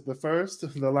 5 is The First,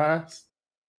 the Last,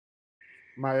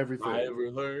 My Everything.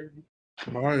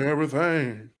 My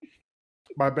Everything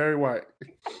by Barry White.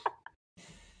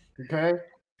 Okay,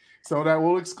 so that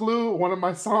will exclude one of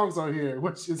my songs on here,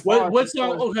 which is what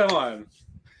song? Oh, come on.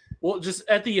 Well, just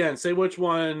at the end, say which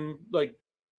one. Like,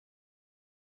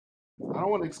 I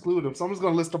don't want to exclude them, so I'm just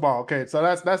gonna list them all. Okay, so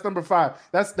that's number 5.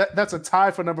 That's a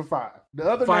tie for number 5. The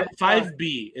other Five, number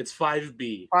 5B. It's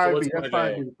 5B. 5B. So what's That's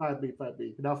 5B. 5B.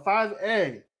 5B. Now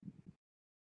 5A.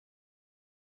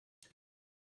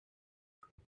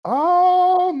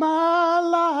 All my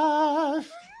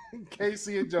life,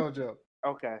 Casey and JoJo.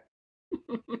 Okay.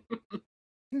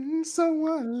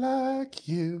 Someone like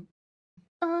you,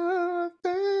 I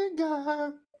thank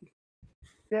God.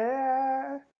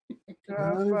 Yeah. I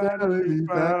finally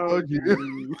found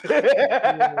you.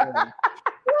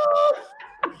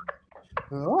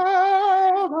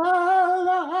 All my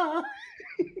life.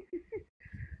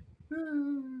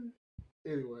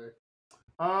 Anyway,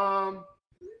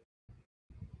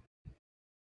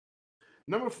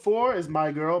 number 4 is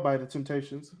 "My Girl" by The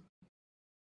Temptations.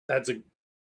 That's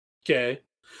okay.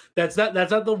 That's not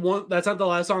the one. That's not the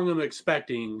last song I'm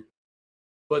expecting,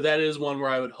 but that is one where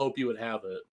I would hope you would have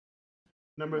it.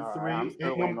 Number 3, I'm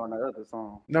still waiting on the other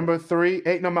song. Number 3,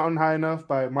 "Ain't No Mountain High Enough"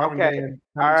 by Marvin Gaye. Okay. And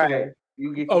All right.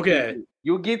 You get to Okay. keep it.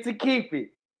 You get to keep it.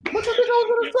 What you think I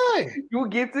was gonna say? You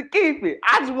get to keep it.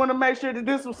 I just want to make sure that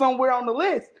this was somewhere on the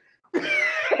list. I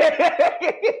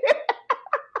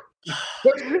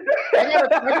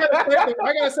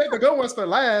gotta save the good ones for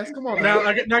last. Come on. Now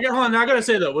I gotta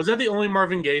say though, was that the only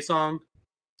Marvin Gaye song?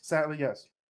 Sadly, yes.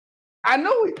 I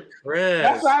know it. Chris.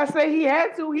 That's why I say he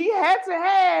had to. He had to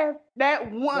have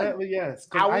that one. Sadly, yes.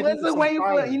 'Cause I wasn't waiting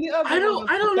for any other. I don't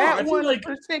know. That I feel one like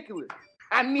in particular.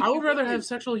 I would rather have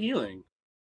Sexual Healing.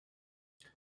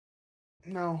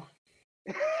 No.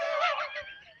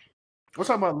 We're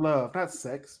talking about love, not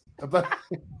sex.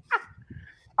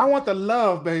 I want the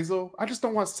love, Basil. I just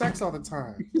don't want sex all the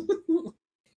time.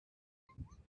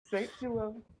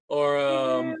 Sexual.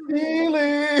 Or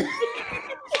Feeling.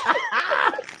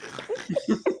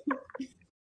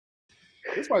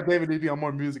 That's why David needs to be on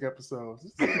more music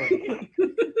episodes.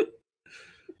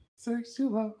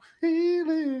 Sexual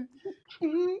healing.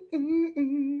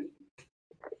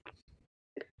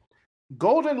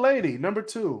 Golden Lady, number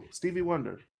 2, Stevie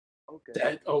Wonder.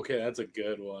 Okay. That's a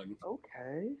good one.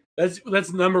 Okay.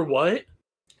 That's number what?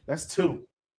 That's 2.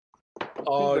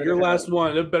 Oh, your last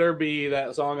one. It better be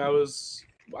that song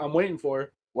I'm waiting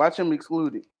for. Watch him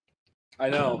exclude it. I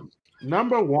know.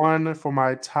 Number 1 for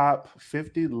my top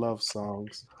 50 love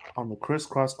songs on the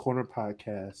Crisscross Corner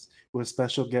podcast with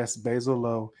special guests Basil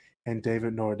Lowe and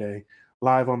David Norde,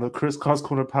 live on the Crisscross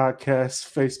Corner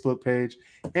podcast Facebook page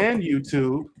and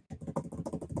YouTube.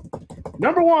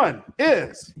 Number 1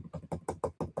 is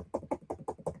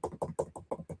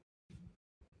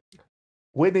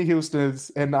Whitney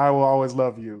Houston's "And I Will Always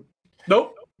Love You."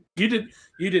 Nope. You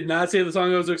did not say the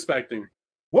song I was expecting.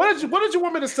 What did you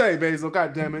want me to say, Basil?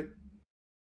 God damn it.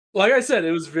 Like I said,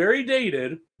 it was very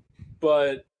dated,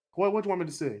 but What do you want me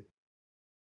to say?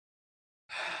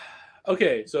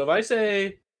 okay, so if I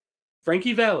say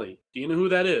Frankie Valli, do you know who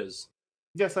that is?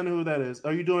 Yes, I know who that is.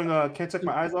 Are you doing "Can't Take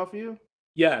My Eyes Off of You"?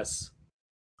 Yes.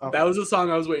 Okay. That was the song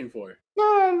I was waiting for.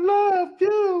 I love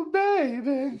you,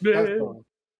 baby.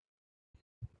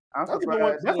 I'm That's a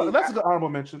surprised. good honorable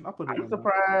mention. I'll put it I'm in there.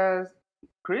 surprised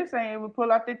Chris ain't even pull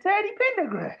out the Teddy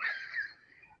Pendergrass.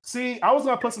 See, I was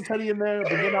gonna put some Teddy in there,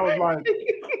 but then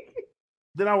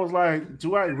I was like,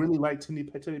 do I really like Teddy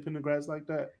Pendergrass like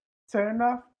that? Turn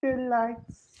off the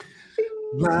lights.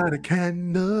 Light a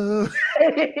candle.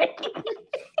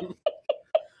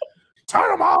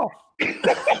 Turn them off.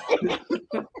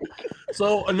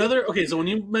 So when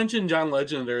you mentioned John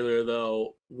Legend earlier,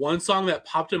 though, one song that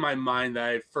popped in my mind that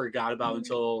I forgot about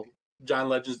until John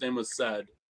Legend's name was said,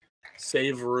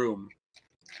 "Save Room."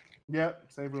 Yep,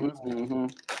 Save Room. Mm-hmm.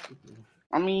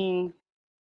 I mean,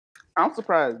 I'm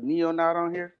surprised Neo not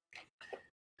on here.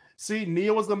 See,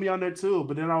 Neo was gonna be on there too,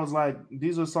 but then I was like,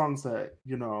 these are songs that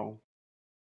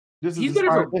He's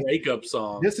better for breakup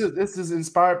songs. This is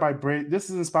inspired by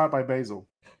Basil.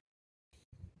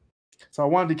 So I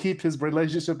wanted to keep his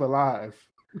relationship alive.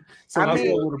 So I that's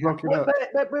mean, why we would have broken up.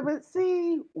 But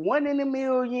see, 1 in a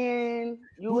million.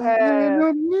 You 1 have, in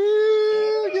a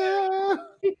million.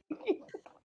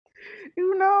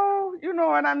 you know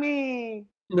what I mean.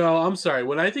 No, I'm sorry.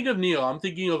 When I think of Neo, I'm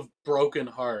thinking of Broken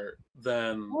Heart.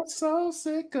 Then I'm so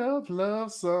sick of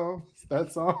love songs.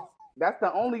 That song. That's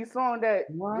the only song that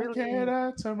Why really. can't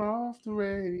I turn off the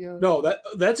radio? no,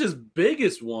 that's his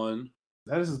biggest one.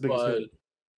 That is his biggest But hit.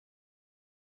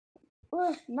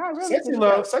 Well, not really. Sexy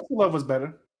Love was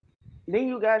better. Then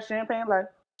you got Champagne Life.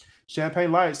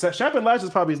 Champagne Lights is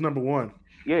probably his number 1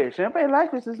 Yeah, Champagne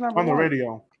Life is his number on the 1.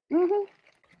 radio. Mm-hmm.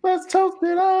 Let's toast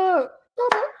it up.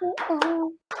 Let's toast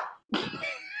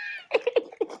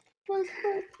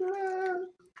it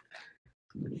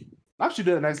up. I should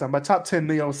do it next time. My top 10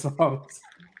 Neo songs.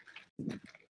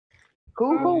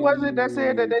 Who was it that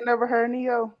said that they never heard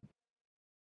Neo?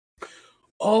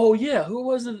 Oh yeah, who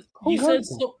was it? Who You was said it?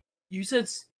 so. You said.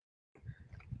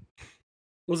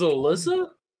 Was it Alyssa?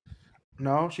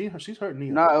 No, she's heard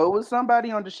Neo. No, it was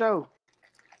somebody on the show.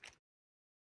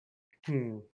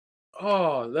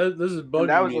 Oh, this is bugging And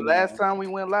that was me the last now. time we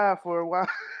went live for a while.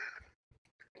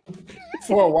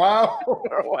 For a while.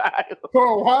 For a while. For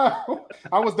a while.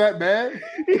 I was that mad.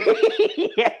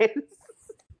 Yes.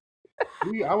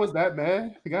 I was that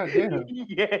mad. God damn.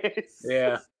 Yes.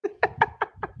 Yeah.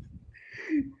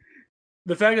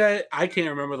 The fact that I can't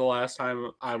remember the last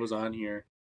time I was on here.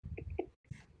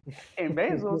 And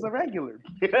Basil's a regular.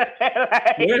 Yeah.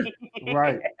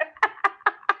 Right.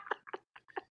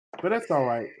 But that's all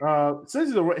right.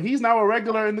 Since he's now a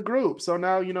regular in the group, so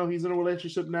now he's in a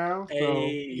relationship now, so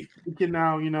Hey. he can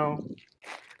now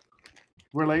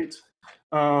relate.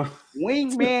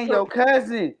 Wingman, your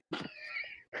cousin.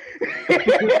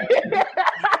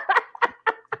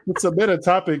 Submit a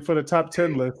topic for the top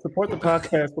 10 list. Support the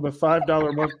podcast with a $5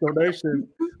 a month donation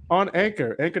on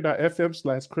Anchor.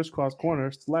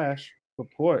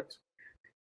 Anchor.fm/crisscrosscorner/support.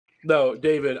 No,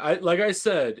 David. Like I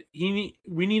said, we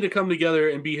need to come together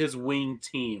and be his wing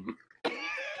team.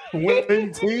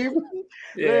 Wing team?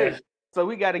 Yeah. So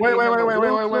we got to Wait. We're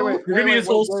gonna be his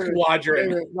whole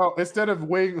squadron. Wait. No, instead of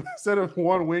one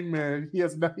wingman, he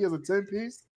has a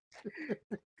 10-piece.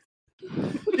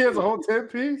 He has a whole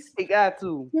 10-piece. He got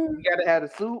to. You got to have the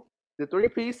suit, the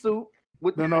 3-piece suit.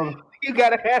 With No. You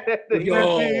got to have that. The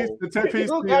 10-piece.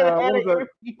 You gotta have What was the it?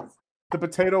 The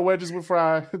potato wedges with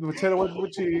fries. The potato wedges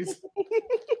with cheese.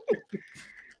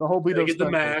 The whole beat up. Get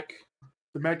the mac.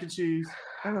 The mac and cheese.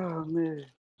 Oh man.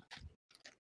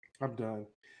 I'm done.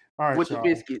 All right, with y'all. the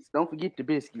biscuits. Don't forget the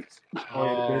biscuits. Oh,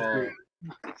 yeah, the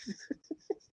biscuit.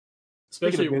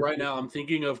 Especially Speaking of right now, I'm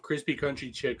thinking of crispy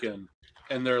crunchy chicken,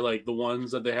 and they're like the ones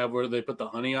that they have where they put the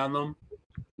honey on them.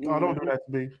 Oh, don't do that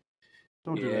to me.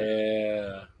 Don't do that.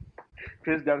 Yeah.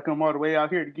 Chris got to come all the way out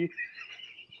here to get.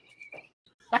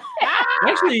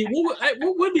 Actually, what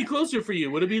would be closer for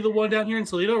you? Would it be the one down here in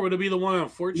Toledo, or would it be the one on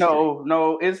 4th Street?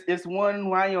 No, it's one in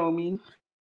Wyoming.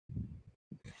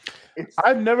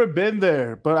 I've never been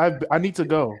there, but I need to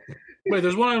go. Wait,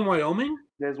 there's one in Wyoming?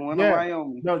 There's one in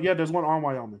Wyoming. No, yeah, there's one on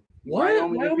Wyoming. What?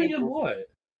 Wyoming and what?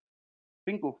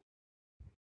 Finkel.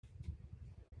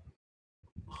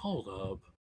 Hold up.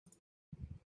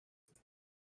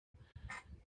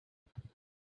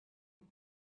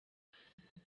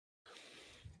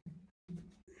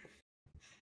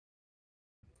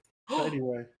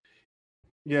 Anyway,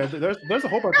 yeah, there's a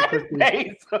whole bunch of crispy.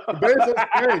 Basil.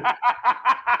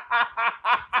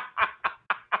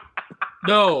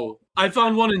 No, I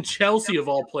found one in Chelsea of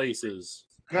all places.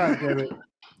 God damn it.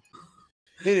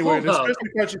 Anyway, this crispy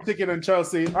crunchy chicken in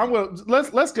Chelsea.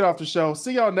 Let's get off the show.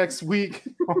 See y'all next week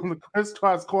on the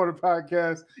Crisscross Corner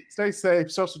podcast. Stay safe,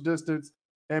 social distance,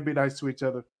 and be nice to each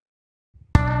other.